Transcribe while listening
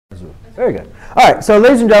Very good. All right, so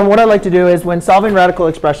ladies and gentlemen, what I'd like to do is when solving radical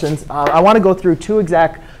expressions, I want to go through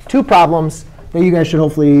two problems that you guys should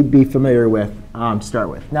hopefully be familiar with to start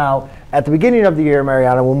with. Now, at the beginning of the year,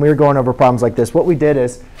 Mariana, when we were going over problems like this, what we did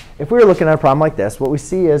is, if we were looking at a problem like this, what we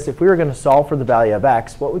see is if we were going to solve for the value of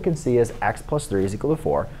x, what we can see is x plus 3 is equal to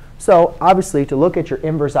 4. So obviously, to look at your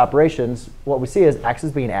inverse operations, what we see is x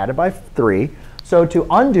is being added by 3. So to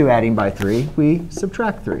undo adding by 3, we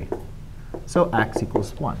subtract 3. So x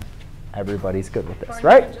equals 1. Everybody's good with this,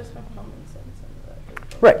 right?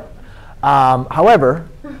 Right. However,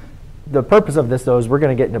 the purpose of this, though, is we're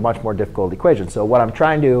going to get into much more difficult equations. So what I'm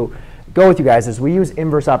trying to go with you guys is we use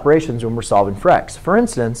inverse operations when we're solving for x. For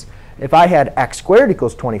instance, if I had x squared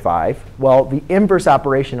equals 25, well, the inverse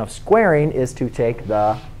operation of squaring is to take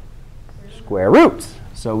the square roots.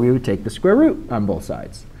 So we would take the square root on both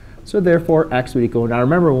sides. So therefore, x would equal, now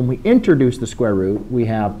remember, when we introduce the square root, we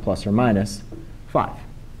have plus or minus 5.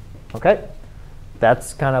 OK?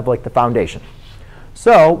 That's kind of like the foundation.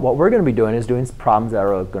 So what we're going to be doing is doing problems that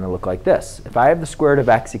are going to look like this. If I have the square root of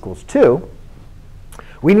x equals 2,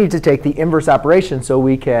 we need to take the inverse operation so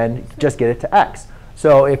we can just get it to x.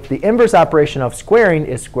 So if the inverse operation of squaring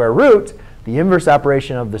is square root, the inverse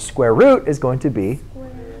operation of the square root is going to be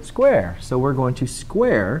square. So we're going to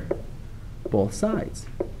square both sides.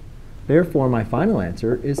 Therefore, my final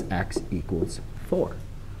answer is x equals 4.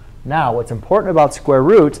 Now, what's important about square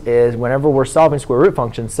roots is whenever we're solving square root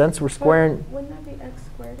functions, since we're squaring... Wouldn't that be x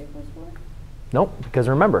squared equals 4? Nope, because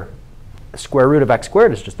remember, the square root of x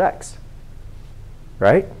squared is just x.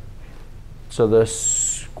 Right? So the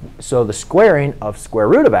squaring of square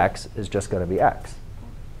root of x is just going to be x.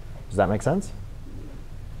 Does that make sense?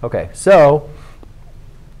 OK, so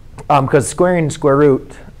because squaring and square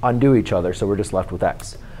root undo each other, so we're just left with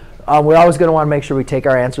x. We're always going to want to make sure we take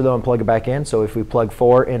our answer, though, and plug it back in. So if we plug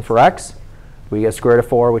 4 in for x, we get square root of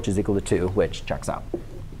 4, which is equal to 2, which checks out.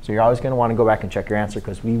 So you're always going to want to go back and check your answer,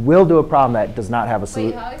 because we will do a problem that does not have a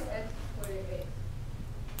solution. Wait, how is x squared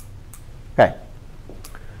 8? OK.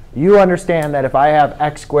 You understand that if I have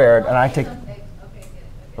x squared and I take... Okay,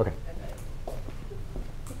 OK.